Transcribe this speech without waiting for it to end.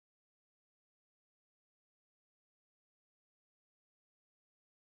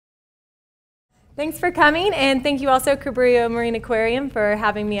Thanks for coming, and thank you also, Cabrillo Marine Aquarium, for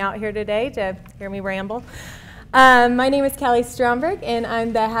having me out here today to hear me ramble. My name is Kelly Stromberg, and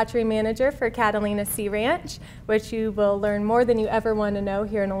I'm the hatchery manager for Catalina Sea Ranch, which you will learn more than you ever want to know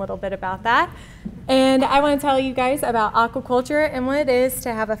here in a little bit about that. And I want to tell you guys about aquaculture and what it is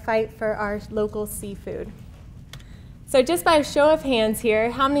to have a fight for our local seafood. So just by a show of hands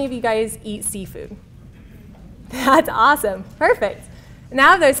here, how many of you guys eat seafood? That's awesome. Perfect.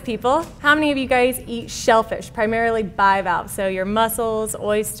 Now those people, how many of you guys eat shellfish, primarily bivalves, so your mussels,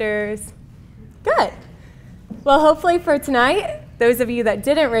 oysters? Good. Well, hopefully for tonight, those of you that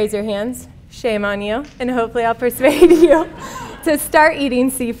didn't raise your hands, shame on you, and hopefully I'll persuade you to start eating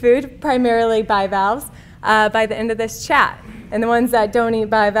seafood, primarily bivalves, by the end of this chat. And the ones that don't eat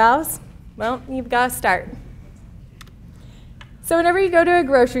bivalves, well, you've got to start. So whenever you go to a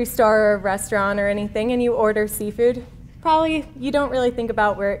grocery store or a restaurant or anything and you order seafood, probably you don't really think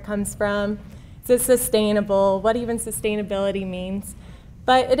about where it comes from. Is it sustainable? What even sustainability means?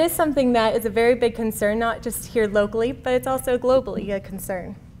 But it is something that is a very big concern, not just here locally, but it's also globally a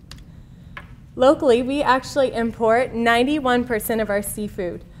concern. Locally, we actually import 91% of our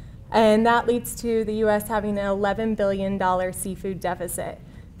seafood, and that leads to the U.S. having an $11 billion seafood deficit.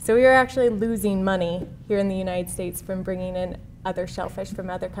 So we are actually losing money here in the United States from bringing in other shellfish from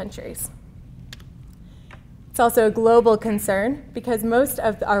other countries. It's also a global concern because most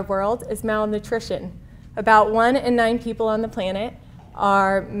of our world is malnutrition. About 1 in 9 people on the planet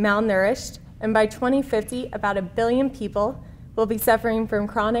are malnourished, and by 2050, about 1 billion people will be suffering from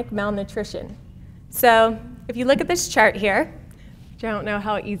chronic malnutrition. So if you look at this chart here, which I don't know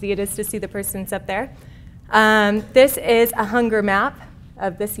how easy it is to see the persons up there, this is a hunger map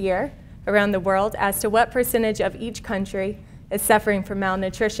of this year around the world as to what percentage of each country is suffering from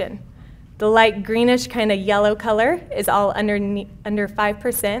malnutrition. The light greenish kind of yellow color is all under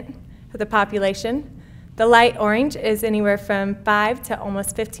 5% of the population. The light orange is anywhere from 5 to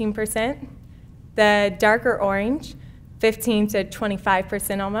almost 15%. The darker orange, 15 to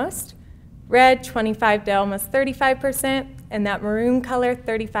 25% almost. Red, 25 to almost 35%. And that maroon color,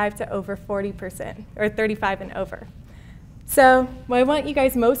 35 to over 40%, or 35 and over. So what I want you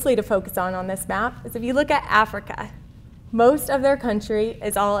guys mostly to focus on this map is if you look at Africa, most of their country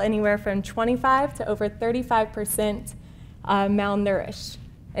is all anywhere from 25 to over 35% malnourished.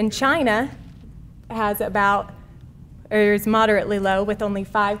 And China has about, or is moderately low with only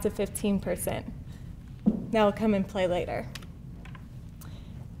 5 to 15%. That will come and play later.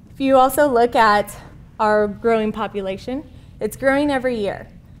 If you also look at our growing population, it's growing every year.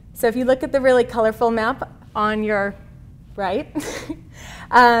 So if you look at the really colorful map on your right,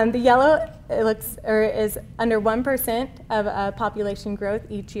 the yellow is under 1% of population growth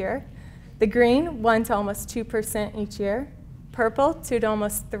each year. The green, 1 to almost 2% each year. Purple, 2 to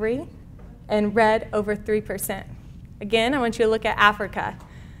almost 3. And red, over 3%. Again, I want you to look at Africa.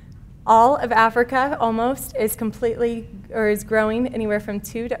 All of Africa almost is is growing anywhere from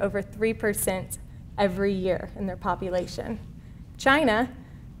 2 to over 3% every year in their population. China,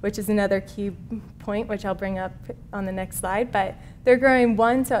 which is another key point, which I'll bring up on the next slide, but they're growing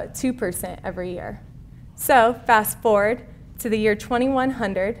 1 to 2% every year. So fast forward to the year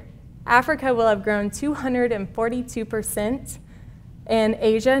 2100, Africa will have grown 242%, and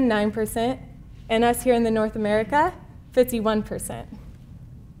Asia 9%, and us here in the North America, 51%.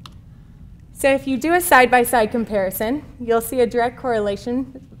 So if you do a side-by-side comparison, you'll see a direct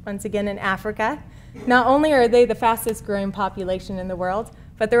correlation, once again in Africa. Not only are they the fastest growing population in the world,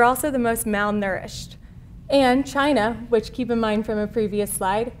 but they're also the most malnourished. And China, which keep in mind from a previous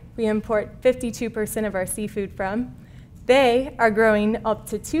slide, we import 52% of our seafood from, they are growing up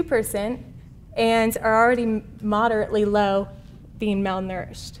to 2% and are already moderately low being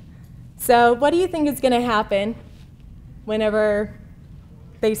malnourished. So what do you think is going to happen whenever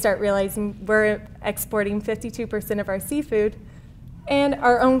they start realizing we're exporting 52% of our seafood and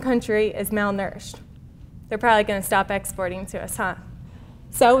our own country is malnourished? They're probably going to stop exporting to us, huh?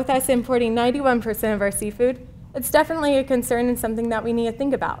 So with us importing 91% of our seafood, it's definitely a concern and something that we need to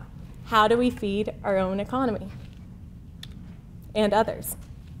think about. How do we feed our own economy and others?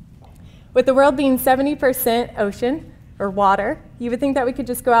 With the world being 70% ocean or water, you would think that we could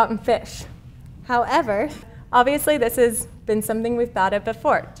just go out and fish. However, obviously this has been something we've thought of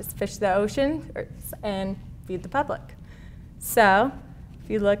before. Just fish the ocean and feed the public. So if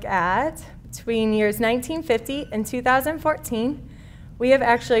you look at between years 1950 and 2014, we have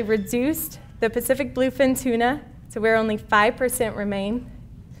actually reduced the Pacific bluefin tuna to where only 5% remain.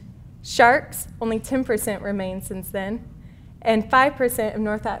 Sharks, only 10% remain since then. And 5% of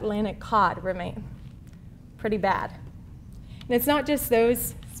North Atlantic cod remain. Pretty bad. And it's not just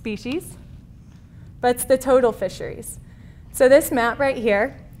those species. but it's the total fisheries. So this map right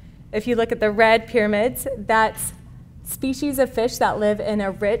here, if you look at the red pyramids, that's species of fish that live in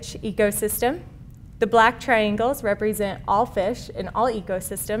a rich ecosystem. The black triangles represent all fish in all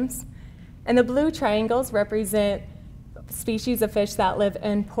ecosystems, and the blue triangles represent species of fish that live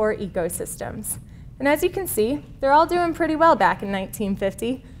in poor ecosystems. And as you can see, they're all doing pretty well back in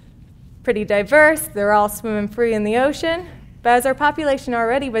 1950. Pretty diverse, they're all swimming free in the ocean, but as our population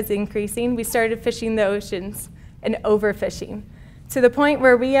already was increasing, we started fishing the oceans and overfishing, to the point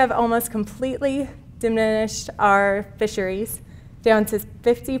where we have almost completely diminished our fisheries down to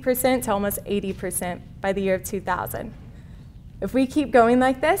 50% to almost 80% by the year of 2000. If we keep going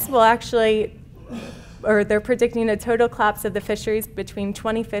like this, we'll actually, or they're predicting a total collapse of the fisheries between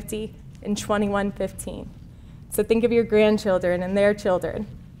 2050 and 2115. So think of your grandchildren and their children.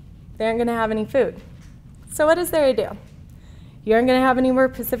 They aren't going to have any food. So what is there to do? You aren't going to have any more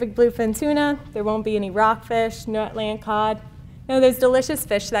Pacific bluefin tuna. There won't be any rockfish, no Atlantic cod. No, there's delicious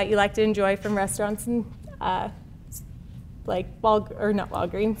fish that you like to enjoy from restaurants and like Whole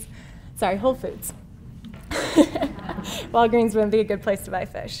Foods. Walgreens wouldn't be a good place to buy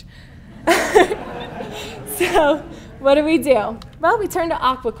fish. So what do? Well, we turn to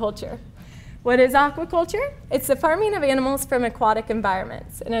aquaculture. What is aquaculture? It's the farming of animals from aquatic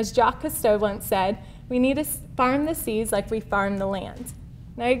environments. And as Jacques Cousteau once said, we need to farm the seas like we farm the land.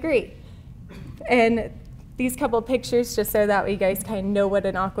 And I agree. And these couple pictures just so that you guys kind of know what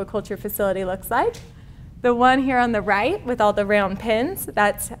an aquaculture facility looks like. The one here on the right with all the round pins,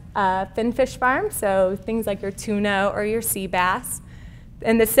 that's a finfish farm, so things like your tuna or your sea bass.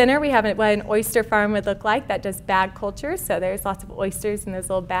 In the center, we have what an oyster farm would look like that does bag culture, so there's lots of oysters in those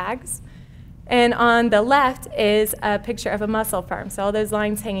little bags. And on the left is a picture of a mussel farm, so all those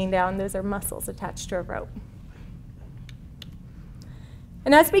lines hanging down, those are mussels attached to a rope.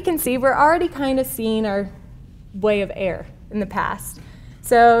 And as we can see, we're already kind of seeing our way of air in the past.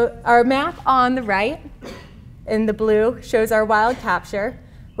 So our map on the right in the blue shows our wild capture,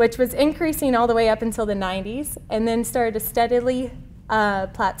 which was increasing all the way up until the 90s and then started to steadily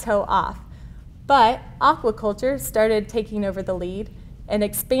plateau off. But aquaculture started taking over the lead and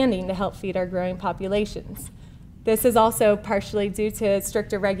expanding to help feed our growing populations. This is also partially due to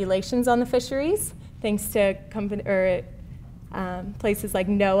stricter regulations on the fisheries, thanks to places like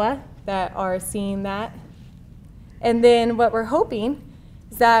NOAA that are seeing that. And then what we're hoping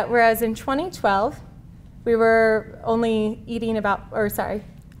is that whereas in 2012, we were only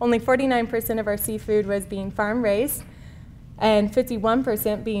only 49% of our seafood was being farm raised and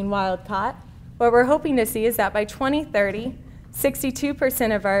 51% being wild caught. What we're hoping to see is that by 2030,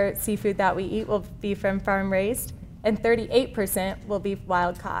 62% of our seafood that we eat will be from farm raised and 38% will be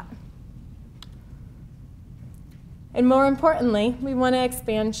wild caught. And more importantly, we want to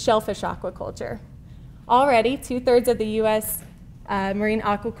expand shellfish aquaculture. Already, 2/3 of the U.S. Marine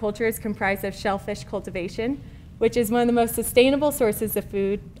aquaculture is comprised of shellfish cultivation, which is one of the most sustainable sources of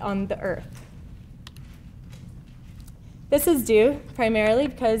food on the earth. This is due primarily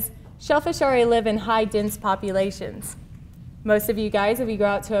because shellfish already live in high, dense populations. Most of you guys, if you go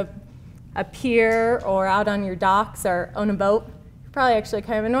out to a pier or out on your docks or own a boat, you're probably actually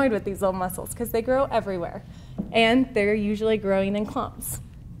kind of annoyed with these little mussels because they grow everywhere, and they're usually growing in clumps.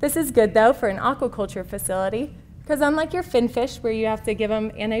 This is good, though, for an aquaculture facility, because unlike your finfish, where you have to give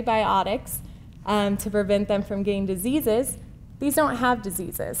them antibiotics to prevent them from getting diseases, these don't have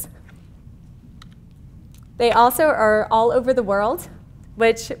diseases. They also are all over the world,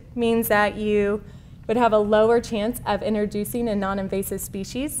 which means that you would have a lower chance of introducing a non-invasive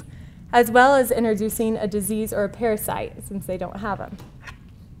species, as well as introducing a disease or a parasite, since they don't have them.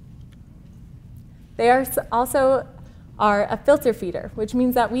 They also are a filter feeder, which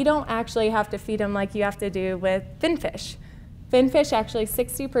means that we don't actually have to feed them like you have to do with finfish. Finfish, actually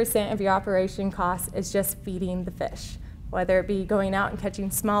 60% of your operation cost is just feeding the fish, whether it be going out and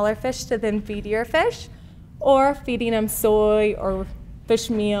catching smaller fish to then feed your fish, or feeding them soy or fish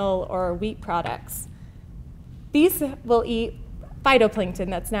meal or wheat products. These will eat phytoplankton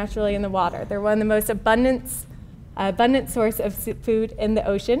that's naturally in the water. They're one of the most abundant source of food in the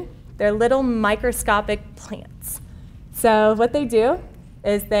ocean. They're little microscopic plants. So what they do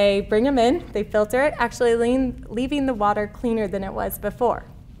is they bring them in, they filter it, actually leaving the water cleaner than it was before.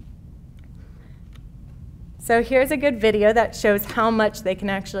 So here's a good video that shows how much they can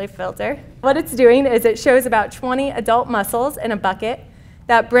actually filter. What it's doing is it shows about 20 adult mussels in a bucket.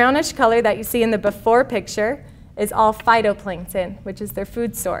 That brownish color that you see in the before picture is all phytoplankton, which is their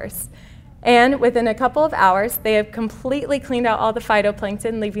food source. And within a couple of hours, they have completely cleaned out all the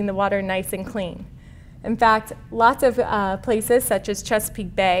phytoplankton, leaving the water nice and clean. In fact, lots of places, such as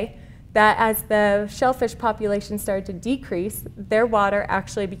Chesapeake Bay, that as the shellfish population started to decrease, their water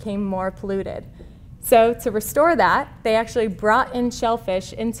actually became more polluted. So to restore that, they actually brought in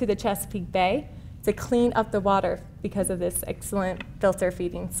shellfish into the Chesapeake Bay to clean up the water because of this excellent filter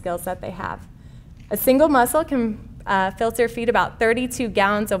feeding skills that they have. A single mussel can filter feed about 32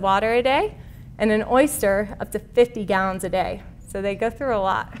 gallons of water a day, and an oyster up to 50 gallons a day. So they go through a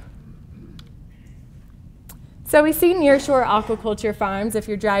lot. So we see nearshore aquaculture farms if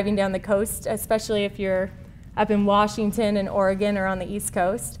you're driving down the coast, especially if you're up in Washington and Oregon or on the East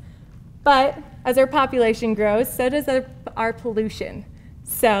Coast. But as our population grows, so does our pollution.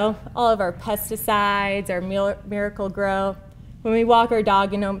 So all of our pesticides, our Miracle-Gro, when we walk our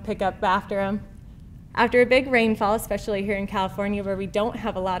dog and don't pick up after them. After a big rainfall, especially here in California where we don't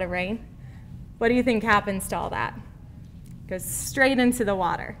have a lot of rain, what do you think happens to all that? It goes straight into the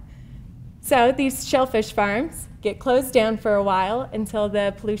water. So these shellfish farms get closed down for a while until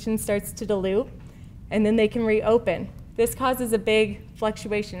the pollution starts to dilute, and then they can reopen. This causes a big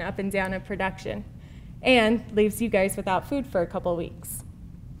fluctuation up and down in production and leaves you guys without food for a couple weeks.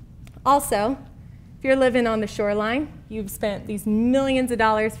 Also, if you're living on the shoreline, you've spent these millions of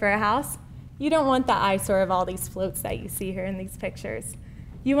dollars for a house, you don't want the eyesore of all these floats that you see here in these pictures.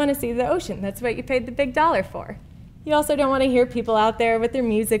 You want to see the ocean. That's what you paid the big dollar for. You also don't want to hear people out there with their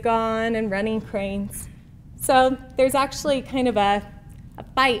music on and running cranes. So there's actually kind of a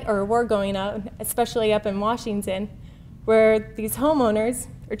fight or a war going on, especially up in Washington, where these homeowners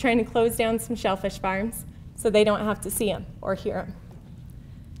are trying to close down some shellfish farms so they don't have to see them or hear them.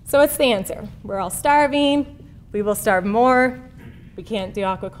 So what's the answer? We're all starving. We will starve more. We can't do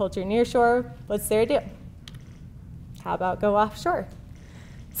aquaculture near shore. What's there to do? How about go offshore?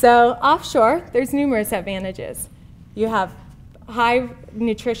 So offshore, there's numerous advantages. You have high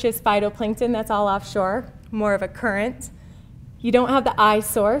nutritious phytoplankton, that's all offshore, more of a current. You don't have the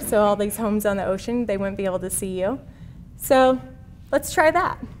eyesore, so all these homes on the ocean, they wouldn't be able to see you. So let's try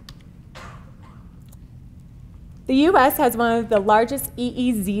that. The US has one of the largest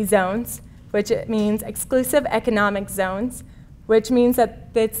EEZ zones, which means exclusive economic zones, which means that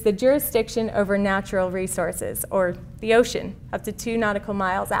it's the jurisdiction over natural resources, or the ocean, up to 2 nautical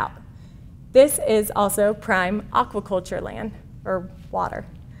miles out. This is also prime aquaculture land, or water.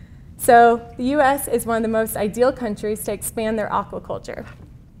 So the US is one of the most ideal countries to expand their aquaculture.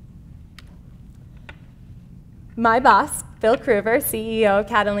 My boss, Phil Krueger, CEO of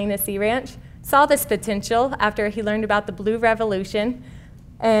Catalina Sea Ranch, saw this potential after he learned about the Blue Revolution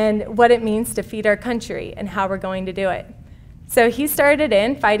and what it means to feed our country and how we're going to do it. So he started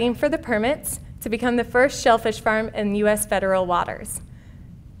in fighting for the permits to become the first shellfish farm in US federal waters.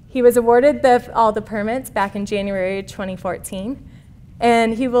 He was awarded all the permits back in January 2014,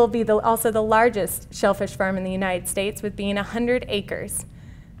 and he will be also the largest shellfish farm in the United States with being 100 acres.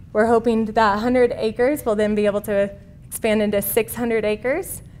 We're hoping that 100 acres will then be able to expand into 600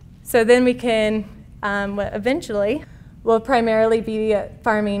 acres. So then we can, eventually, we'll primarily be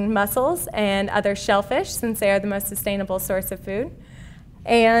farming mussels and other shellfish since they are the most sustainable source of food.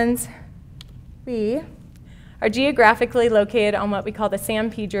 And we are geographically located on what we call the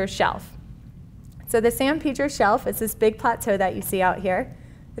San Pedro Shelf. So the San Pedro Shelf is this big plateau that you see out here.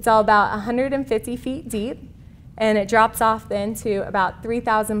 It's all about 150 feet deep, and it drops off then to about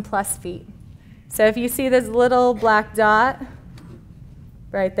 3,000 plus feet. So if you see this little black dot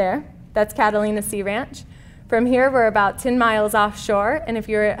right there, that's Catalina Sea Ranch. From here, we're about 10 miles offshore, and if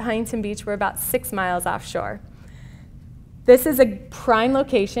you're at Huntington Beach, we're about 6 miles offshore. This is a prime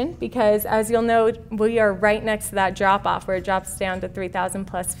location because, as you'll note, we are right next to that drop-off where it drops down to 3,000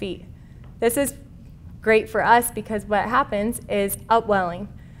 plus feet. This is great for us because what happens is upwelling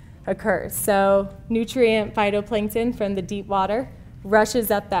occurs. So nutrient phytoplankton from the deep water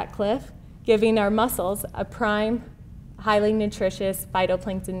rushes up that cliff, giving our mussels a prime, highly nutritious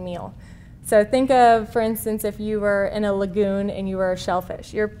phytoplankton meal. So think of, for instance, if you were in a lagoon and you were a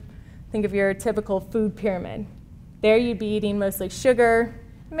shellfish. Think of your typical food pyramid. There you'd be eating mostly sugar.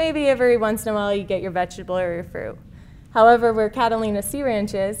 Maybe every once in a while you get your vegetable or your fruit. However, where Catalina Sea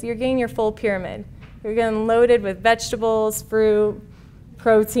Ranch is, you're getting your full pyramid. You're getting loaded with vegetables, fruit,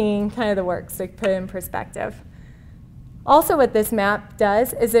 protein, kind of the works, to put it in perspective. Also what this map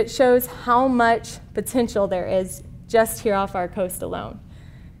does is it shows how much potential there is just here off our coast alone.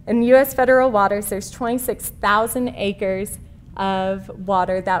 In U.S. federal waters, there's 26,000 acres of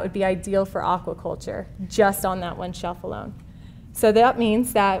water that would be ideal for aquaculture, just on that one shelf alone. So that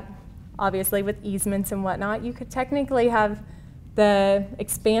means that, obviously with easements and whatnot, you could technically have the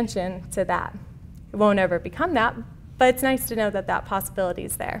expansion to that. It won't ever become that, but it's nice to know that that possibility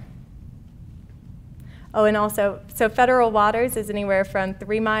is there. Oh, and also, so federal waters is anywhere from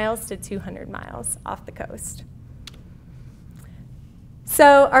 3 miles to 200 miles off the coast.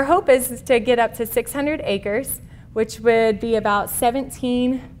 So our hope is to get up to 600 acres, which would be about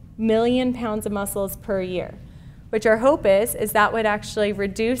 17 million pounds of mussels per year, which our hope is that would actually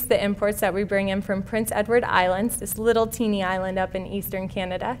reduce the imports that we bring in from Prince Edward Islands, this little teeny island up in eastern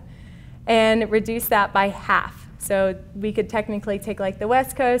Canada, and reduce that by half. So we could technically take like the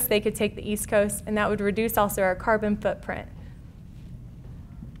west coast, they could take the east coast, and that would reduce also our carbon footprint.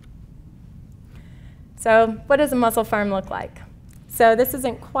 So what does a mussel farm look like? So this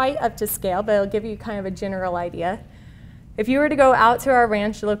isn't quite up to scale, but it'll give you kind of a general idea. If you were to go out to our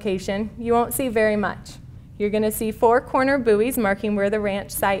ranch location, you won't see very much. You're going to see 4 corner buoys marking where the ranch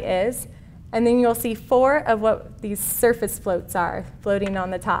site is, and then you'll see 4 of what these surface floats are floating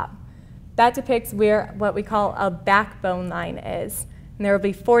on the top. That depicts where what we call a backbone line is, and there will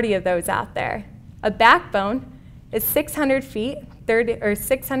be 40 of those out there. A backbone is 600 feet,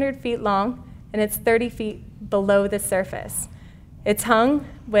 600 feet long, and it's 30 feet below the surface. It's hung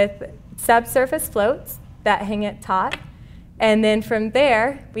with subsurface floats that hang it taut, and then from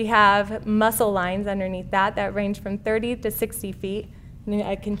there we have mussel lines underneath that range from 30 to 60 feet in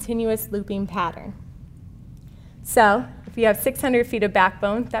a continuous looping pattern. So if you have 600 feet of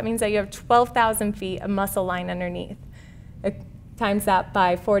backbone, that means that you have 12,000 feet of mussel line underneath. Times that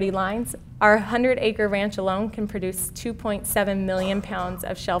by 40 lines. Our 100-acre ranch alone can produce 2.7 million pounds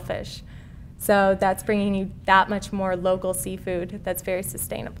of shellfish. So that's bringing you that much more local seafood that's very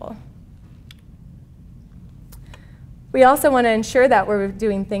sustainable. We also want to ensure that we're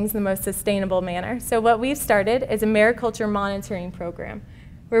doing things in the most sustainable manner. So what we've started is a mariculture monitoring program,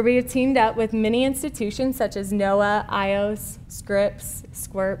 where we have teamed up with many institutions such as NOAA, IOS, Scripps,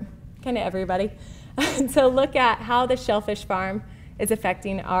 Squirt, kind of everybody, to look at how the shellfish farm is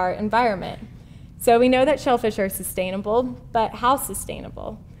affecting our environment. So we know that shellfish are sustainable, but how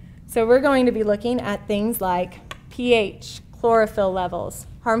sustainable? So we're going to be looking at things like pH, chlorophyll levels,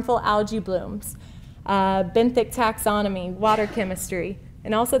 harmful algae blooms, benthic taxonomy, water chemistry,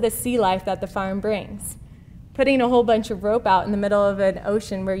 and also the sea life that the farm brings. Putting a whole bunch of rope out in the middle of an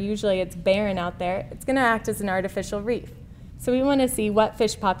ocean where usually it's barren out there, it's going to act as an artificial reef. So we want to see what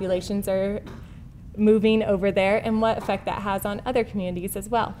fish populations are moving over there and what effect that has on other communities as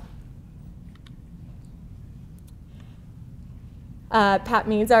well. Pat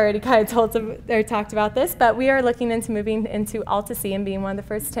Mead's already kind of talked about this, but we are looking into moving into Alta Sea and being one of the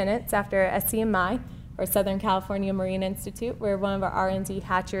first tenants after SCMI, or Southern California Marine Institute, where one of our R&D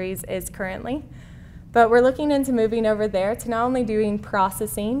hatcheries is currently. But we're looking into moving over there to not only doing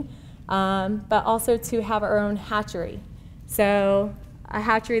processing, but also to have our own hatchery. So a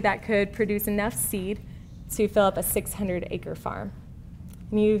hatchery that could produce enough seed to fill up a 600-acre farm.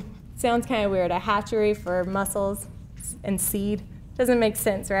 And sounds kind of weird, a hatchery for mussels and seed. Doesn't make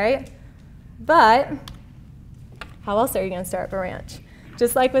sense, right? But how else are you going to start up a ranch?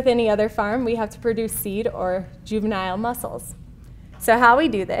 Just like with any other farm, we have to produce seed or juvenile mussels. So how we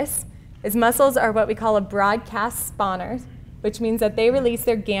do this is mussels are what we call a broadcast spawner, which means that they release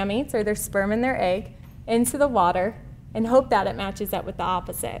their gametes or their sperm and their egg into the water and hope that it matches up with the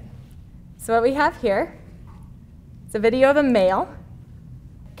opposite. So what we have here is a video of a male.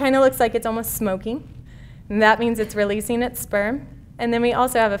 Kind of looks like it's almost smoking, and that means it's releasing its sperm. And then we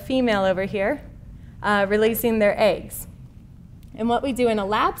also have a female over here releasing their eggs. And what we do in a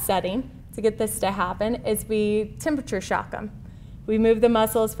lab setting to get this to happen is we temperature shock them. We move the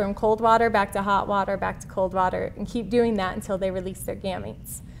mussels from cold water back to hot water, back to cold water, and keep doing that until they release their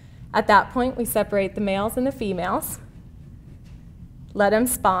gametes. At that point, we separate the males and the females, let them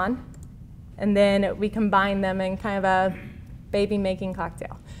spawn, and then we combine them in kind of a baby-making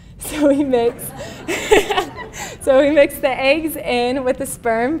cocktail. So we mix the eggs in with the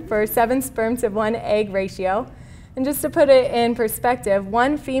sperm for 7 sperm to 1 egg ratio. And just to put it in perspective,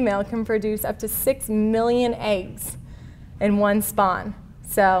 one female can produce up to 6 million eggs in one spawn.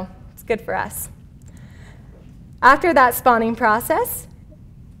 So it's good for us. After that spawning process,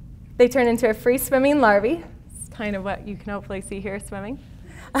 they turn into a free-swimming larvae. It's kind of what you can hopefully see here swimming.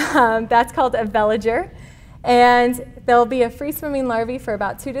 That's called a veliger. And they'll be a free-swimming larvae for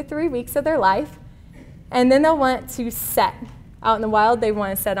about 2 to 3 weeks of their life. And then they'll want to set. Out in the wild, they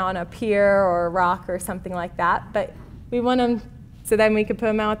want to set on a pier or a rock or something like that. But we want them so then we can put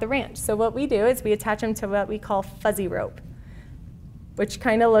them out at the ranch. So what we do is we attach them to what we call fuzzy rope, which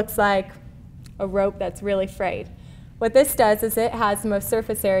kind of looks like a rope that's really frayed. What this does is it has the most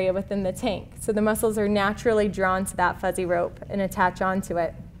surface area within the tank. So the mussels are naturally drawn to that fuzzy rope and attach onto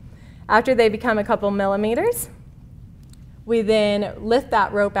it. After they become a couple millimeters, we then lift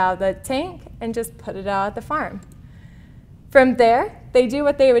that rope out of the tank and just put it out at the farm. From there, they do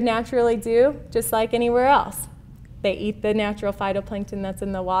what they would naturally do, just like anywhere else. They eat the natural phytoplankton that's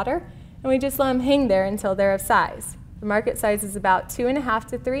in the water, and we just let them hang there until they're of size. The market size is about 2.5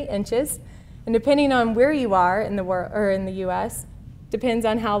 to 3 inches, and depending on where you are in the U.S., depends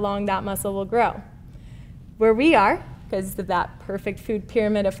on how long that mussel will grow. Where we are, because of that perfect food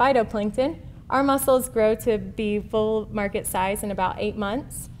pyramid of phytoplankton, our mussels grow to be full market size in about 8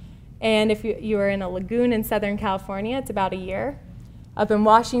 months. And if you are in a lagoon in Southern California, it's about a year. Up in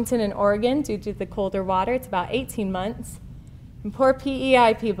Washington and Oregon, due to the colder water, it's about 18 months. And poor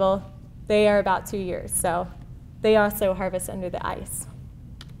PEI people, they are about 2 years. So they also harvest under the ice.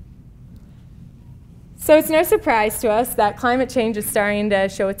 So it's no surprise to us that climate change is starting to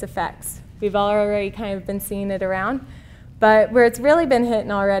show its effects. We've already kind of been seeing it around. But where it's really been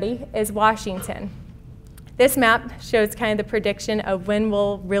hitting already is Washington. This map shows kind of the prediction of when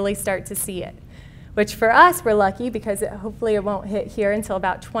we'll really start to see it, which for us, we're lucky because hopefully it won't hit here until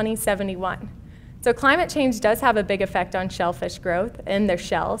about 2071. So climate change does have a big effect on shellfish growth and their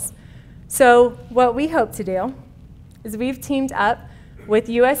shells. So what we hope to do is we've teamed up with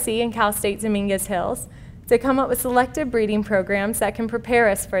USC and Cal State Dominguez Hills to come up with selective breeding programs that can prepare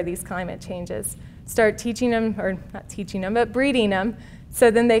us for these climate changes. Start teaching them, or not teaching them, but breeding them,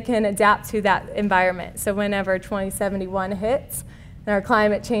 so then they can adapt to that environment. So whenever 2071 hits and our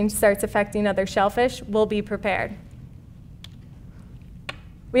climate change starts affecting other shellfish, we'll be prepared.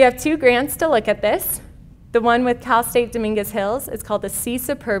 We have 2 grants to look at this. The one with Cal State Dominguez Hills is called the Sea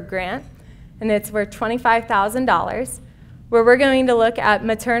Superb Grant, and it's worth $25,000, where we're going to look at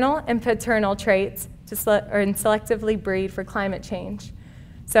maternal and paternal traits to selectively breed for climate change.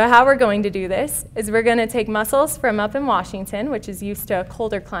 So how we're going to do this is we're going to take mussels from up in Washington, which is used to a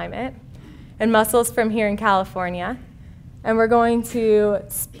colder climate, and mussels from here in California, and we're going to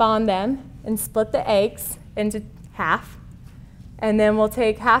spawn them and split the eggs into half, and then we'll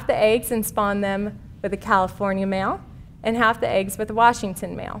take half the eggs and spawn them with a California male and half the eggs with a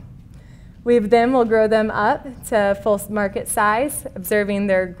Washington male. We then will grow them up to full market size, observing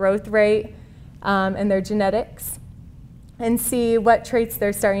their growth rate and their genetics, and see what traits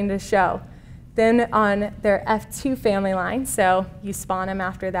they're starting to show. Then on their F2 family line, so you spawn them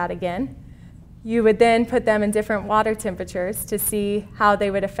after that again, you would then put them in different water temperatures to see how they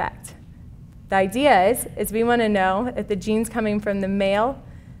would affect. The idea is we want to know if the genes coming from the male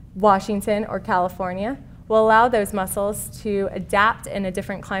Washington or California will allow those mussels to adapt in a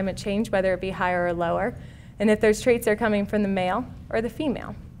different climate change, whether it be higher or lower, and if those traits are coming from the male or the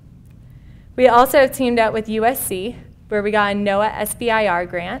female. We also have teamed up with USC, where we got a NOAA SBIR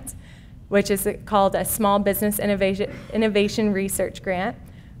grant, which is called a Small Business Innovation Research Grant,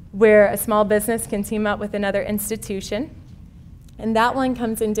 where a small business can team up with another institution. And that one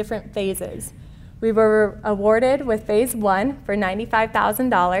comes in different phases. We were awarded with phase 1 for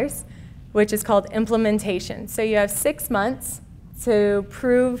 $95,000, which is called implementation. So you have 6 months to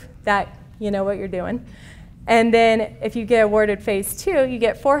prove that you know what you're doing. And then if you get awarded phase 2, you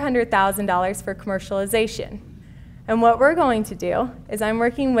get $400,000 for commercialization. And what we're going to do is I'm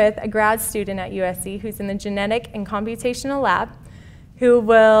working with a grad student at USC who's in the genetic and computational lab, who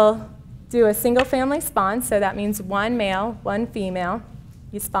will do a single family spawn, so that means 1 male, 1 female,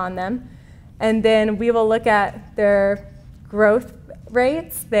 you spawn them. And then we will look at their growth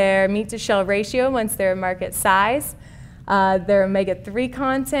rates, their meat to shell ratio once they're market size, their omega-3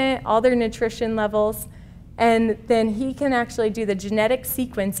 content, all their nutrition levels, and then he can actually do the genetic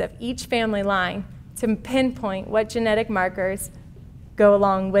sequence of each family line to pinpoint what genetic markers go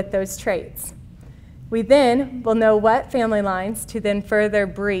along with those traits. We then will know what family lines to then further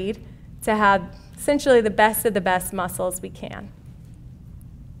breed to have essentially the best of the best mussels we can.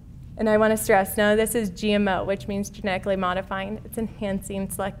 And I want to stress, no, this is GMO, which means genetically modifying. It's enhancing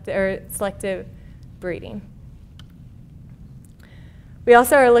selective breeding. We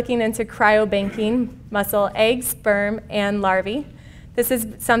also are looking into cryobanking mussel eggs, sperm, and larvae. This is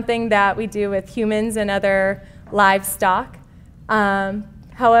something that we do with humans and other livestock.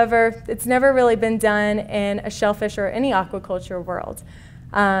 However, it's never really been done in a shellfish or any aquaculture world,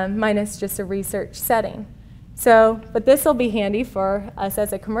 minus just a research setting. So, but this will be handy for us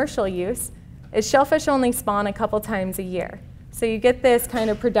as a commercial use, is shellfish only spawn a couple times a year. So you get this kind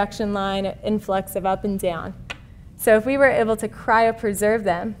of production line influx of up and down. So if we were able to cryopreserve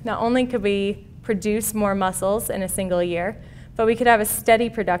them, not only could we produce more mussels in a single year, but we could have a steady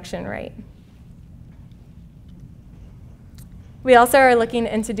production rate. We also are looking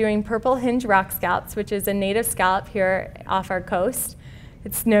into doing purple hinge rock scallops, which is a native scallop here off our coast.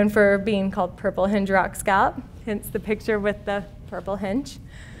 It's known for being called purple hinge rock scallop, hence the picture with the purple hinge.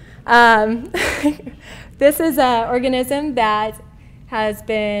 Um, this is an organism that has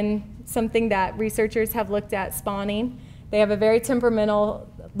been something that researchers have looked at spawning. They have a very temperamental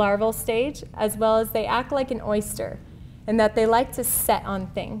larval stage, as well as they act like an oyster, in that they like to set on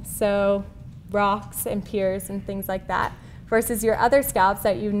things, so rocks and piers and things like that, versus your other scallops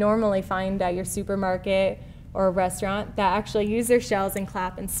that you normally find at your supermarket or a restaurant that actually use their shells and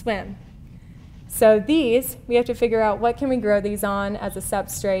clap and swim. So these, we have to figure out what can we grow these on as a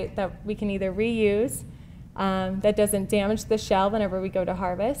substrate that we can either reuse, that doesn't damage the shell whenever we go to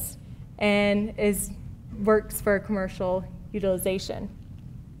harvest, and works for commercial utilization.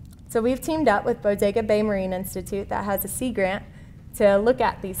 So we've teamed up with Bodega Bay Marine Institute that has a sea grant to look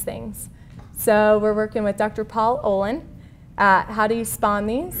at these things. So we're working with Dr. Paul Olin at how do you spawn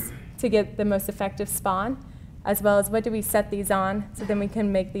these to get the most effective spawn, as well as what do we set these on so then we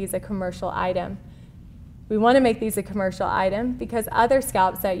can make these a commercial item. We want to make these a commercial item because other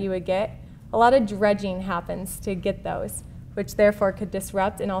scallops that you would get, a lot of dredging happens to get those, which therefore could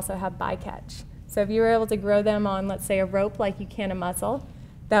disrupt and also have bycatch. So if you were able to grow them on, let's say, a rope like you can a mussel,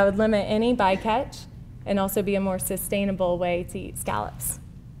 that would limit any bycatch and also be a more sustainable way to eat scallops.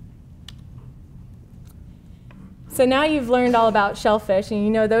 So now you've learned all about shellfish, and you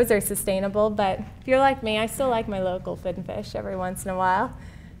know those are sustainable, but if you're like me, I still like my local finfish every once in a while.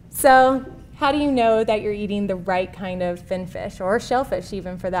 So how do you know that you're eating the right kind of finfish, or shellfish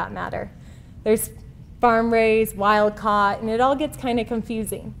even for that matter? There's farm-raised, wild-caught, and it all gets kind of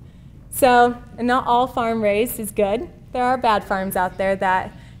confusing. So, and not all farm-raised is good. There are bad farms out there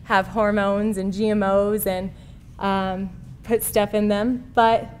that have hormones and GMOs and put stuff in them,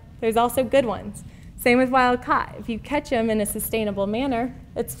 but there's also good ones. Same with wild-caught. If you catch them in a sustainable manner,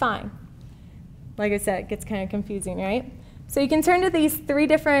 it's fine. Like I said, it gets kind of confusing, right? So you can turn to these 3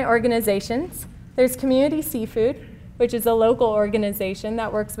 different organizations. There's Community Seafood, which is a local organization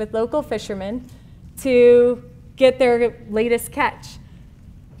that works with local fishermen to get their latest catch.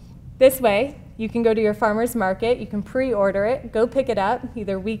 This way, you can go to your farmer's market, you can pre-order it, go pick it up,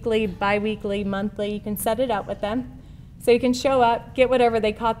 either weekly, bi-weekly, monthly, you can set it up with them. So you can show up, get whatever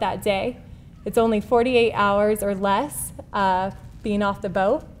they caught that day. It's only 48 hours or less being off the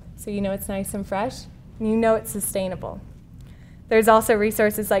boat, so you know it's nice and fresh, and you know it's sustainable. There's also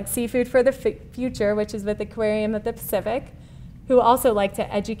resources like Seafood for the Future, which is with Aquarium of the Pacific, who also like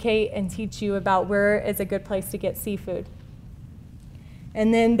to educate and teach you about where is a good place to get seafood.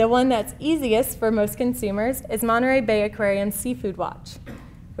 And then the one that's easiest for most consumers is Monterey Bay Aquarium Seafood Watch,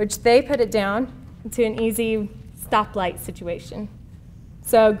 which they put it down to an easy stoplight situation.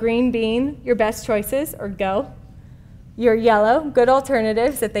 So green being, your best choices, or go. Your yellow, good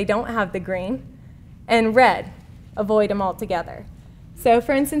alternatives if they don't have the green. And red, avoid them altogether. So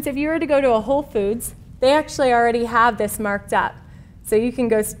for instance, if you were to go to a Whole Foods, they actually already have this marked up. So you can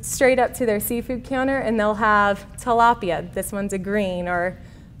go straight up to their seafood counter and they'll have tilapia. This one's a green, or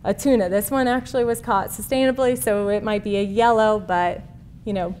a tuna. This one actually was caught sustainably, so it might be a yellow, but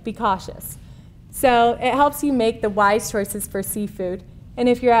you know, be cautious. So it helps you make the wise choices for seafood. And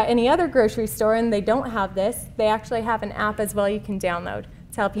if you're at any other grocery store and they don't have this, they actually have an app as well you can download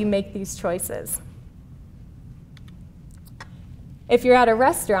to help you make these choices. If you're at a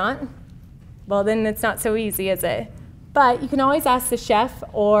restaurant, well then it's not so easy, is it? But you can always ask the chef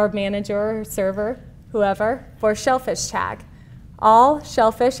or manager or server, whoever, for a shellfish tag. All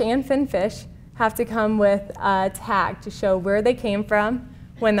shellfish and finfish have to come with a tag to show where they came from,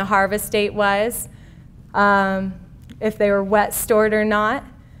 when the harvest date was, if they were wet stored or not,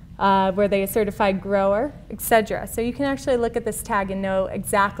 were they a certified grower, etc. So you can actually look at this tag and know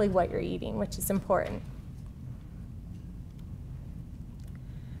exactly what you're eating, which is important.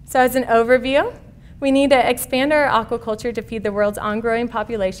 So as an overview, we need to expand our aquaculture to feed the world's ongoing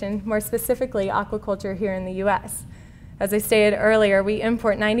population, more specifically aquaculture here in the US. As I stated earlier, we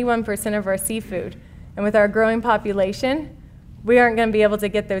import 91% of our seafood, and with our growing population, we aren't going to be able to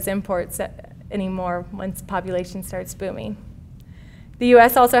get those imports anymore once population starts booming. The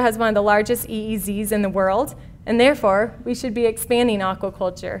US also has one of the largest EEZs in the world, and therefore we should be expanding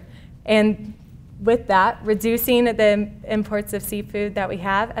aquaculture, and with that, reducing the imports of seafood that we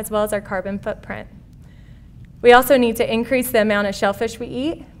have, as well as our carbon footprint. We also need to increase the amount of shellfish we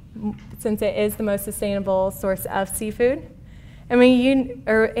eat, since it is the most sustainable source of seafood. And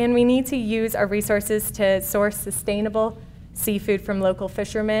we need to use our resources to source sustainable seafood from local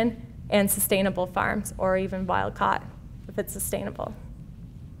fishermen and sustainable farms, or even wild caught, if it's sustainable.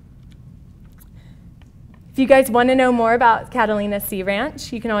 If you guys want to know more about Catalina Sea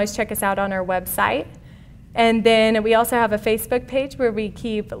Ranch, you can always check us out on our website. And then we also have a Facebook page where we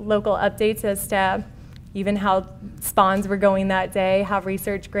keep local updates as to even how spawns were going that day, how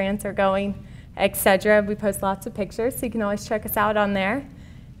research grants are going, etc. We post lots of pictures, so you can always check us out on there.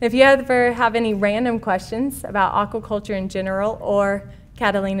 If you ever have any random questions about aquaculture in general or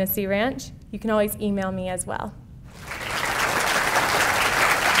Catalina Sea Ranch, you can always email me as well.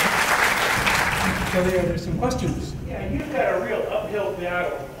 So there's some questions. Yeah, you've got a real uphill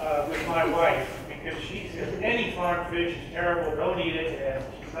battle with my wife because she says any farm fish is terrible, don't eat it, and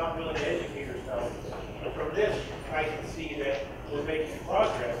she's not willing to educate herself. But from this, I can see that we're making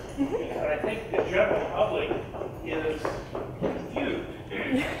progress. But I think the general public is confused.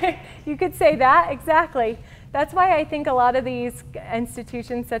 You could say that, exactly. That's why I think a lot of these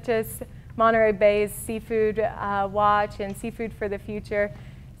institutions such as Monterey Bay's Seafood Watch and Seafood for the Future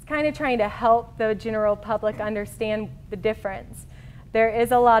is kind of trying to help the general public understand the difference. There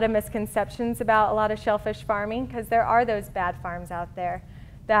is a lot of misconceptions about a lot of shellfish farming because there are those bad farms out there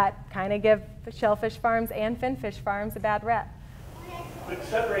that kind of give the shellfish farms and finfish farms a bad rep. But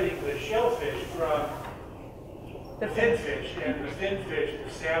separating the shellfish from the finfish and the finfish,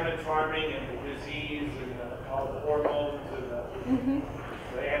 the salmon farming and the disease and all the hormones and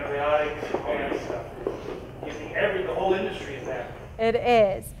the antibiotics and all that stuff. The whole industry is that. It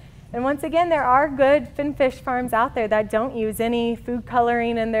is. And once again, there are good finfish farms out there that don't use any food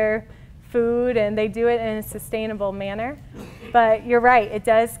coloring in their food, and they do it in a sustainable manner. But you're right, it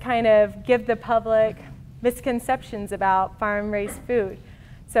does kind of give the public misconceptions about farm-raised food.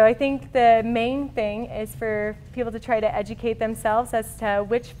 So I think the main thing is for people to try to educate themselves as to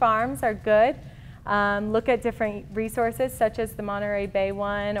which farms are good. Look at different resources such as the Monterey Bay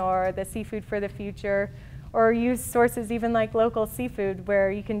one or the Seafood for the Future, or use sources even like local seafood where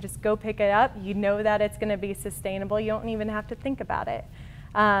you can just go pick it up. You know that it's going to be sustainable. You don't even have to think about it.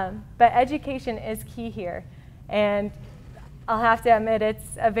 But education is key here. And I'll have to admit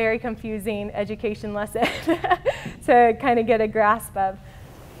it's a very confusing education lesson to kind of get a grasp of.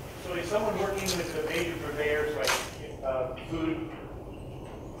 So is someone working with the major purveyors like food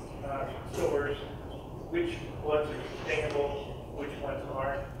stores, which ones are sustainable, which ones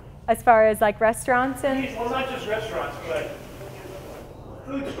aren't? As far as like restaurants and? Well, not just restaurants, but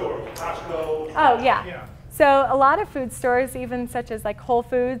food stores, Costco. Oh, yeah. So a lot of food stores, even such as like Whole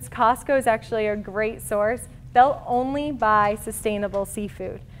Foods, Costco is actually a great source. They'll only buy sustainable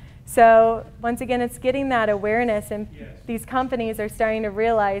seafood. So once again, it's getting that awareness, and these companies are starting to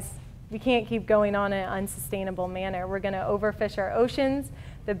realize we can't keep going on in an unsustainable manner. We're going to overfish our oceans.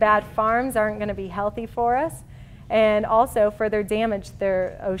 The bad farms aren't going to be healthy for us, and also further damage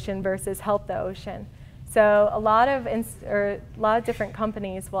their ocean versus help the ocean. So a lot of different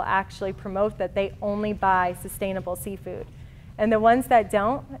companies will actually promote that they only buy sustainable seafood. And the ones that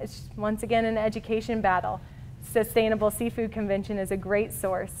don't, it's once again an education battle. Sustainable Seafood Convention is a great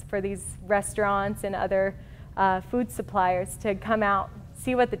source for these restaurants and other food suppliers to come out,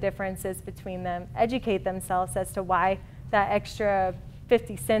 see what the difference is between them, educate themselves as to why that extra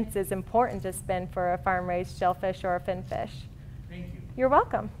 50 cents is important to spend for a farm-raised shellfish or a finfish. Thank you. You're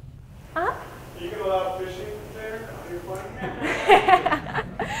welcome. Are you going to allow fishing there on your plane?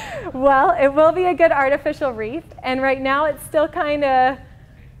 Well, it will be a good artificial reef, and right now it's still kind of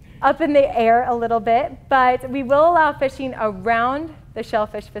up in the air a little bit, but we will allow fishing around the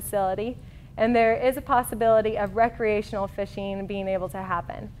shellfish facility, and there is a possibility of recreational fishing being able to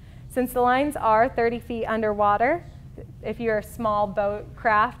happen. Since the lines are 30 feet underwater, if you're a small boat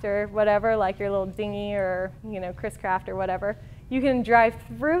craft or whatever, like your little dinghy or Chris Craft or whatever, you can drive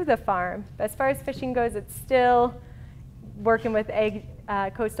through the farm. But as far as fishing goes, it's still working with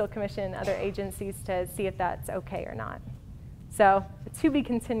Coastal Commission and other agencies to see if that's okay or not. So to be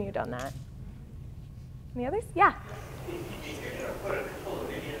continued on that. Any others? Yeah. If you're going to put a couple of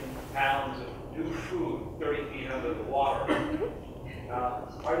million pounds of new food 30 feet under the water,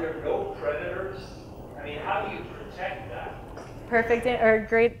 are there no predators? I mean, how do you protect that? Perfect, or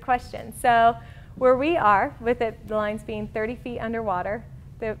great question. So where we are, with the lines being 30 feet underwater,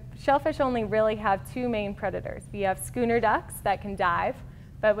 the shellfish only really have two main predators. We have schooner ducks that can dive,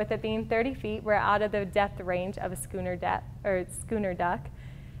 but with it being 30 feet, we're out of the depth range of a schooner duck.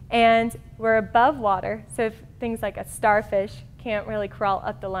 And we're above water, so things like a starfish can't really crawl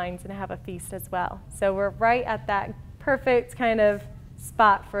up the lines and have a feast as well. So we're right at that perfect kind of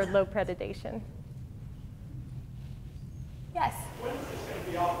spot for low predation. Yes? When is this going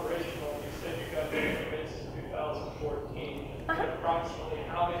to be operational? You said you got the permits in 2014. Approximately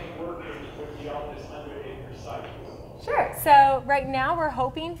how many workers would be on this 100-acre site? Sure. So right now we're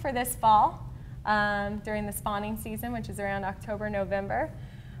hoping for this fall during the spawning season, which is around October, November.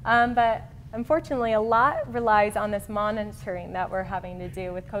 But unfortunately, a lot relies on this monitoring that we're having to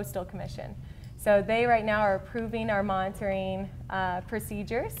do with Coastal Commission. So they right now are approving our monitoring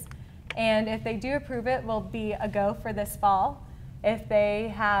procedures. And if they do approve it, will be a go for this fall. If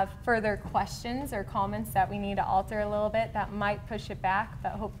they have further questions or comments that we need to alter a little bit, that might push it back,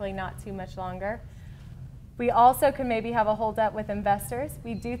 but hopefully not too much longer. We also could maybe have a holdup with investors.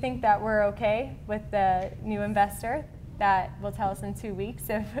 We do think that we're okay with the new investor that will tell us in 2 weeks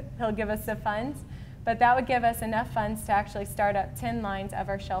if he'll give us the funds. But that would give us enough funds to actually start up 10 lines of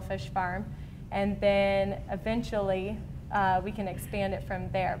our shellfish farm. And then eventually we can expand it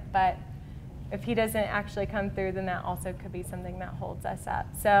from there. But if he doesn't actually come through, then that also could be something that holds us up.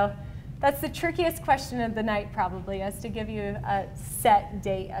 So that's the trickiest question of the night, probably, as to give you a set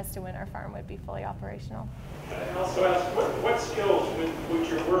date as to when our farm would be fully operational. And also ask, what skills would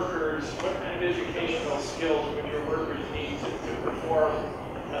your workers, what kind of educational skills would your workers need to perform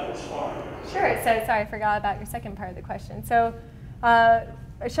at this farm? Sure. So sorry, I forgot about your second part of the question. So a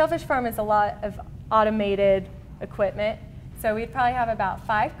shellfish farm is a lot of automated equipment. So we'd probably have about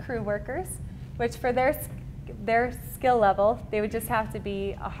 5 crew workers, which for their skill level, they would just have to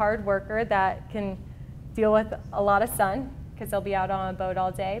be a hard worker that can deal with a lot of sun, because they'll be out on a boat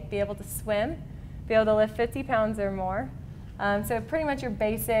all day, be able to swim, be able to lift 50 pounds or more. So pretty much your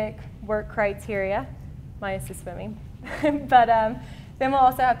basic work criteria, minus the swimming. But then we'll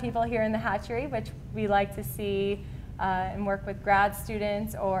also have people here in the hatchery, which we like to see and work with grad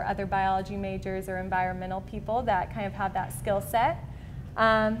students or other biology majors or environmental people that kind of have that skill set.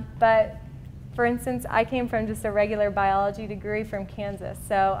 But for instance, I came from just a regular biology degree from Kansas,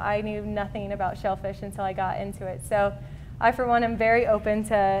 so I knew nothing about shellfish until I got into it. So I, for one, am very open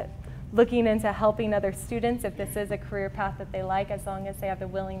to looking into helping other students if this is a career path that they like, as long as they have the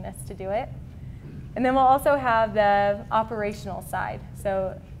willingness to do it. And then we'll also have the operational side,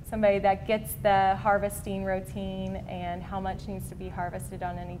 so somebody that gets the harvesting routine and how much needs to be harvested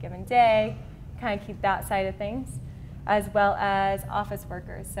on any given day, kind of keep that side of things, as well as office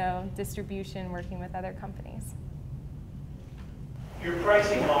workers, so distribution, working with other companies. Your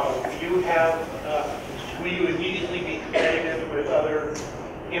pricing model, will you immediately be competitive with other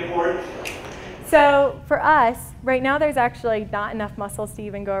imports? So for us, right now there's actually not enough mussels to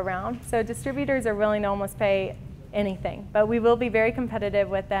even go around. So distributors are willing to almost pay anything, but we will be very competitive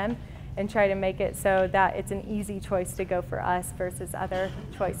with them and try to make it so that it's an easy choice to go for us versus other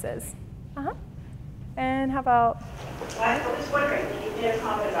choices. And how about? I was wondering, you did a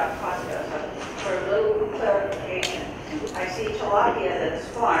comment about Costco, so for a little clarification, I see tilapia that's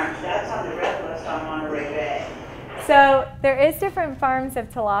farmed, that's on the red list on Monterey Bay. So there is different farms of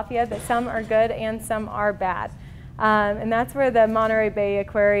tilapia, but some are good and some are bad. And that's where the Monterey Bay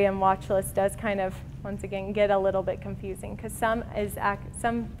Aquarium watch list does kind of, once again, get a little bit confusing, because some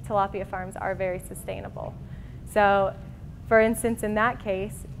tilapia farms are very sustainable. So for instance, in that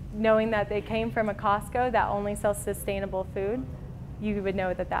case, knowing that they came from a Costco that only sells sustainable food, you would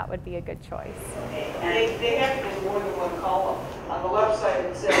know that that would be a good choice. Okay. And they have to be more than one column. On the left side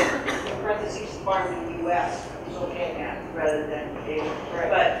it says, in parentheses, farm in the U.S. Okay, yeah, rather than Asia. Right.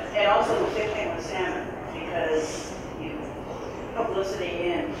 But, and also the same thing with salmon, because you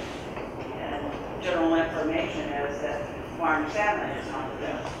publicity and general information is that farmed salmon is on the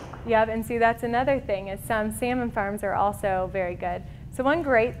list. Yep, and see, that's another thing, is some salmon farms are also very good. So one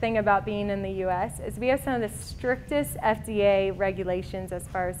great thing about being in the U.S. is we have some of the strictest FDA regulations as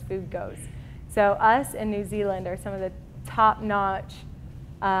far as food goes. So us and New Zealand are some of the top-notch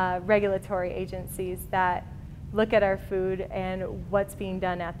regulatory agencies that look at our food and what's being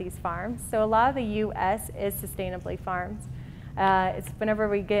done at these farms. So a lot of the U.S. is sustainably farmed. It's whenever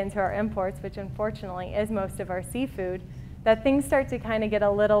we get into our imports, which unfortunately is most of our seafood, that things start to kind of get a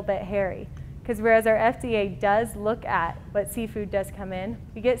little bit hairy. Because whereas our FDA does look at what seafood does come in,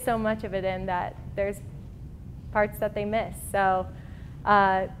 we get so much of it in that there's parts that they miss. So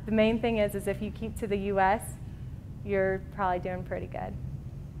the main thing is if you keep to the U.S., you're probably doing pretty good.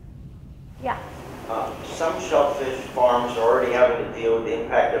 Yeah? Some shellfish farms are already having to deal with the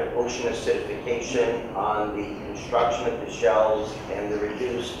impact of ocean acidification on the construction of the shells and the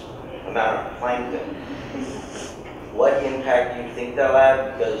reduced amount of plankton. What impact do you think they'll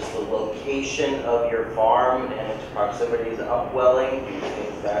have? Because the location of your farm and its proximity to upwelling, do you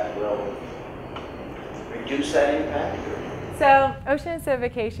think that will reduce that impact? So ocean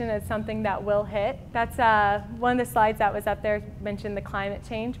acidification is something that will hit. That's one of the slides that was up there mentioned the climate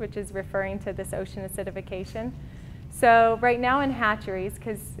change, which is referring to this ocean acidification. So right now in hatcheries,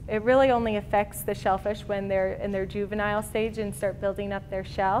 because it really only affects the shellfish when they're in their juvenile stage and start building up their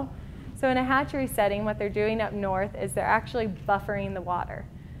shell. So in a hatchery setting, what they're doing up north is they're actually buffering the water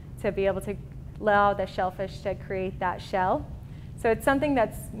to be able to allow the shellfish to create that shell. So it's something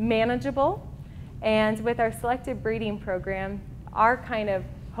that's manageable. And with our selective breeding program, our kind of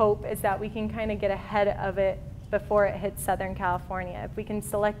hope is that we can kind of get ahead of it before it hits Southern California. If we can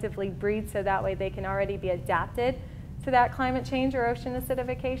selectively breed so that way they can already be adapted to that climate change or ocean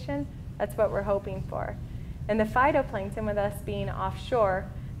acidification, that's what we're hoping for. And the phytoplankton, with us being offshore,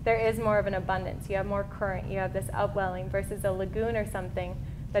 there is more of an abundance. You have more current, you have this upwelling versus a lagoon or something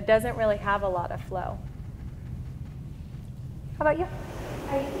that doesn't really have a lot of flow. How about you?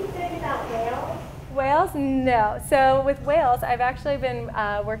 Are you concerned about whales? Whales? No. So with whales, I've actually been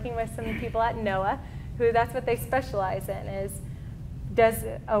working with some people at NOAA who that's what they specialize in is, does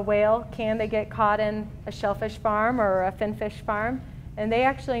a whale, can they get caught in a shellfish farm or a finfish farm? And they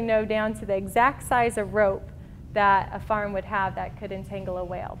actually know down to the exact size of rope that a farm would have that could entangle a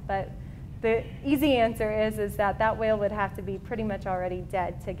whale. But the easy answer is that that whale would have to be pretty much already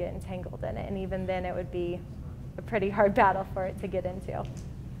dead to get entangled in it. And even then it would be a pretty hard battle for it to get into.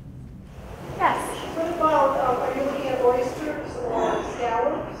 Yes? What about, are you looking at oysters or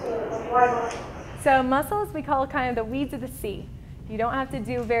scallops or why not? So mussels we call kind of the weeds of the sea. You don't have to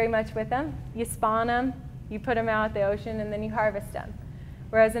do very much with them. You spawn them, you put them out at the ocean, and then you harvest them.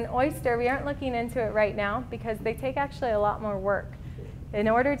 Whereas an oyster, we aren't looking into it right now because they take actually a lot more work. In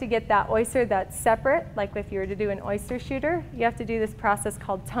order to get that oyster that's separate, like if you were to do an oyster shooter, you have to do this process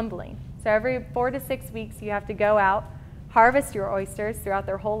called tumbling. So every 4 to 6 weeks, you have to go out, harvest your oysters throughout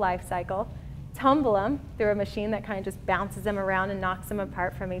their whole life cycle, tumble them through a machine that kind of just bounces them around and knocks them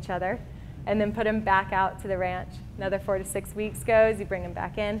apart from each other, and then put them back out to the ranch. Another 4 to 6 weeks goes, you bring them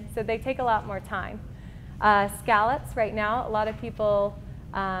back in. So they take a lot more time. Scallops, right now, a lot of people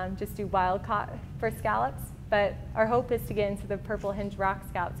just do wild caught for scallops, but our hope is to get into the purple hinge rock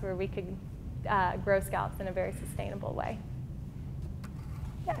scallops where we could grow scallops in a very sustainable way.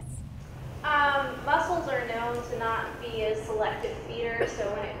 Yes? Mussels are known to not be a selective feeder, so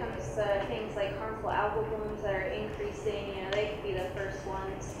when it comes to things like harmful algal blooms that are increasing, they could be the first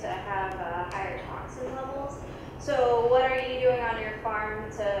ones to have higher toxin levels. So what are you doing on your farm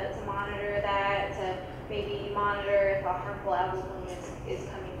to monitor that, to maybe monitor if a harmful algal bloom is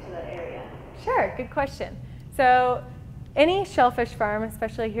coming to the area? Sure, good question. So any shellfish farm,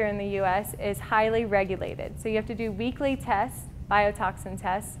 especially here in the US, is highly regulated. So you have to do weekly tests, biotoxin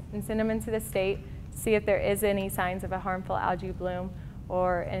tests, and send them into the state to see if there is any signs of a harmful algae bloom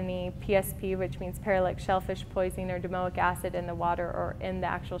or any PSP, which means paralytic shellfish poisoning or domoic acid in the water or in the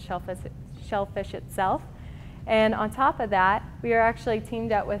actual shellfish itself. And on top of that, we are actually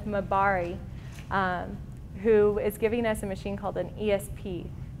teamed up with Mabari, who is giving us a machine called an ESP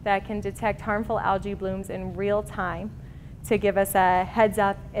that can detect harmful algae blooms in real time to give us a heads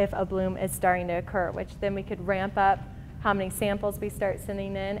up if a bloom is starting to occur, which then we could ramp up how many samples we start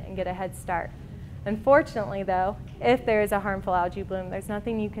sending in and get a head start. Unfortunately, though, if there is a harmful algae bloom, there's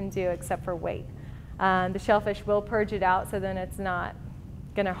nothing you can do except for wait. The shellfish will purge it out, so then it's not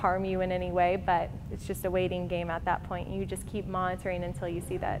going to harm you in any way, but it's just a waiting game at that point. You just keep monitoring until you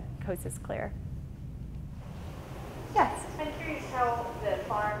see that coast is clear. Yes? I'm curious how the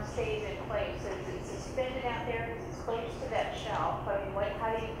farm stays in place. Is it suspended out there because it's close to that shelf? I mean,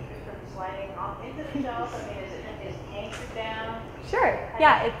 how do you keep it from sliding off into the shelf? I mean, is it anchored down? Sure.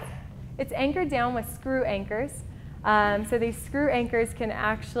 Yeah, it's anchored down with screw anchors. So these screw anchors can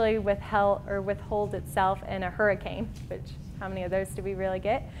actually withhold itself in a hurricane, which how many of those do we really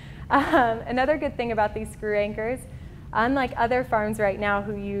get? Another good thing about these screw anchors, unlike other farms right now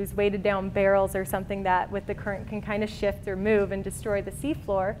who use weighted down barrels or something that with the current can kind of shift or move and destroy the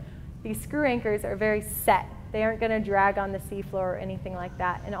seafloor, these screw anchors are very set. They aren't going to drag on the seafloor or anything like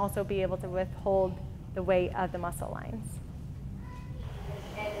that, and also be able to withhold the weight of the mussel lines.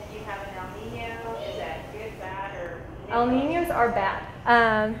 And if you have an El Nino, is that good, bad, or? El Ninos are bad.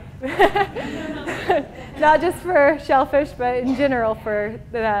 Not just for shellfish, but in general for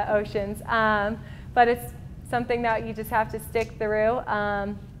the oceans. But it's something that you just have to stick through.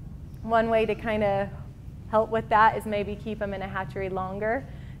 One way to kind of help with that is maybe keep them in a hatchery longer,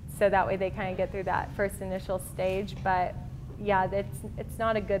 so that way they kind of get through that first initial stage. But yeah, it's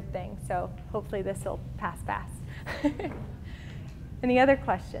not a good thing, so hopefully this will pass fast. Any other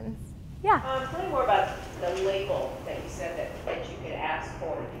questions? Yeah. Tell me more about the label that you said that you could ask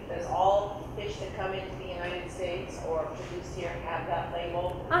for. Does all fish that come into the United States or produced here have that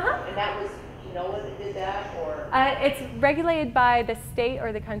label? And that was NOAA that did that, or? It's regulated by the state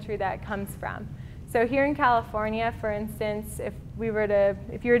or the country that it comes from. So here in California, for instance, if you were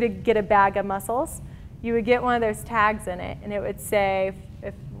to get a bag of mussels, you would get one of those tags in it, and it would say,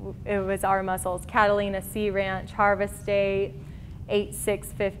 if it was our mussels, Catalina Sea Ranch, harvest date,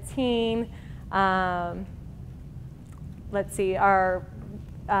 8/6/15. Let's see, our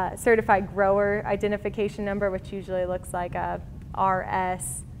certified grower identification number, which usually looks like a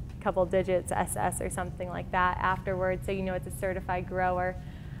RS, couple digits, SS or something like that afterwards, so you know it's a certified grower.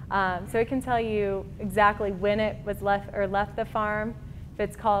 So it can tell you exactly when it was left the farm,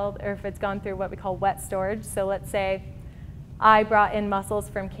 if it's gone through what we call wet storage. So let's say I brought in mussels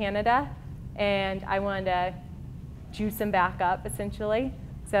from Canada and I wanted to juice them back up essentially.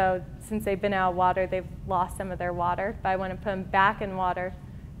 So since they've been out of water, they've lost some of their water, but I want to put them back in water,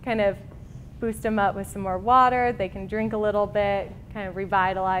 kind of boost them up with some more water. They can drink a little bit, kind of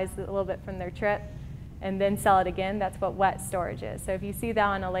revitalize a little bit from their trip, and then sell it again. That's what wet storage is. So if you see that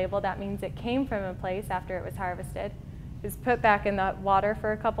on a label, that means it came from a place after it was harvested. It was put back in the water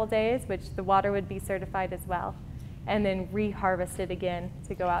for a couple days, which the water would be certified as well, and then re-harvested again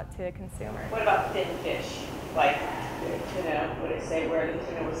to go out to the consumer. What about fin fish? Like tuna, would it say where the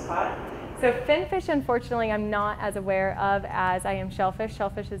tuna was caught? So finfish, unfortunately, I'm not as aware of as I am shellfish.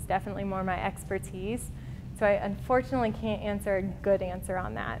 Shellfish is definitely more my expertise. So I unfortunately can't answer a good answer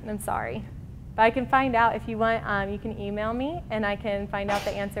on that, and I'm sorry. But I can find out if you want. You can email me, and I can find out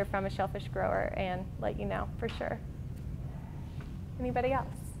the answer from a shellfish grower and let you know for sure. Anybody else?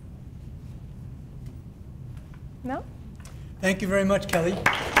 No? Thank you very much, Kelly.